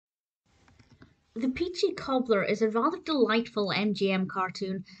The Peachy Cobbler is a rather delightful MGM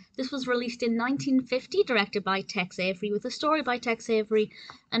cartoon. This was released in 1950, directed by Tex Avery, with a story by Tex Avery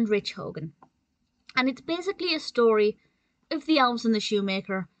and Rich Hogan. And it's basically a story of the elves and the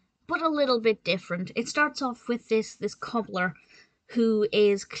shoemaker, but a little bit different. It starts off with this cobbler who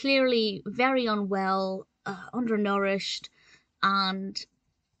is clearly very unwell, undernourished, and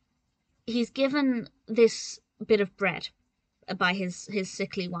he's given this bit of bread by his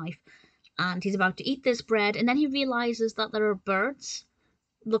sickly wife, and he's about to eat this bread, and then he realizes that there are birds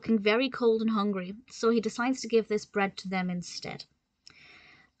looking very cold and hungry, so he decides to give this bread to them instead.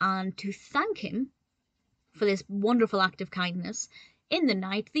 And to thank him for this wonderful act of kindness, in the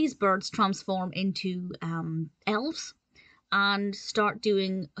night these birds transform into elves and start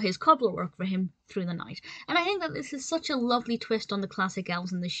doing his cobbler work for him through the night. And I think that this is such a lovely twist on the classic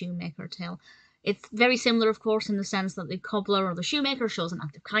elves and the shoemaker tale. It's very similar, of course, in the sense that the cobbler or the shoemaker shows an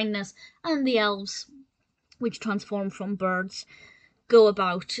act of kindness, and the elves, which transform from birds, go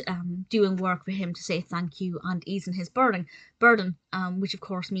about doing work for him to say thank you and easing his burden, which of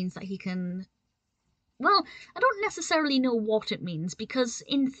course means that he can. Well, I don't necessarily know what it means, because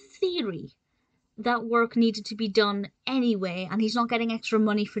in theory, that work needed to be done anyway, and he's not getting extra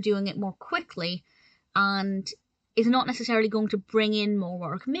money for doing it more quickly, and is not necessarily going to bring in more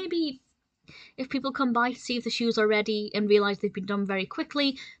work. Maybe if people come by to see if the shoes are ready and realize they've been done very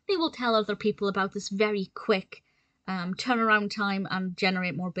quickly, they will tell other people about this very quick turnaround time and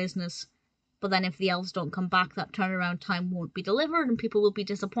generate more business. But then if the elves don't come back, that turnaround time won't be delivered and people will be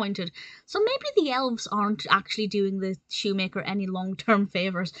disappointed. So maybe the elves aren't actually doing the shoemaker any long-term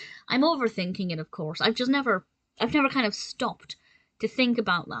favours. I'm overthinking it, of course. I've never kind of stopped to think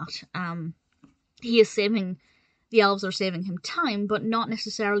about that. He is saving, the elves are saving him time, but not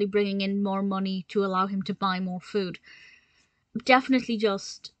necessarily bringing in more money to allow him to buy more food. Definitely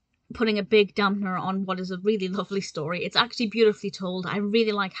just putting a big dampener on what is a really lovely story. It's actually beautifully told. I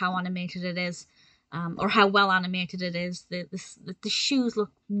really like how animated it is, or how well animated it is. The shoes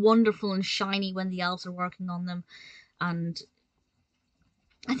look wonderful and shiny when the elves are working on them, and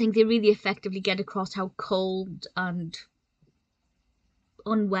I think they really effectively get across how cold and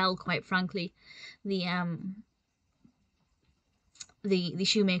unwell, quite frankly, the the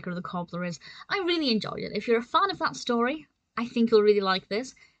shoemaker, the cobbler is. I really enjoyed it. If you're a fan of that story, I think you'll really like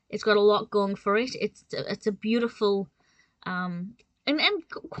this. It's got a lot going for it. It's a beautiful and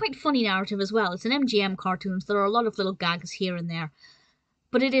quite funny narrative as well. It's an MGM cartoon, so there are a lot of little gags here and there.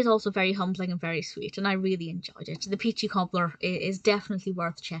 But it is also very humbling and very sweet, and I really enjoyed it. The Peachy Cobbler is definitely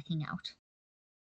worth checking out.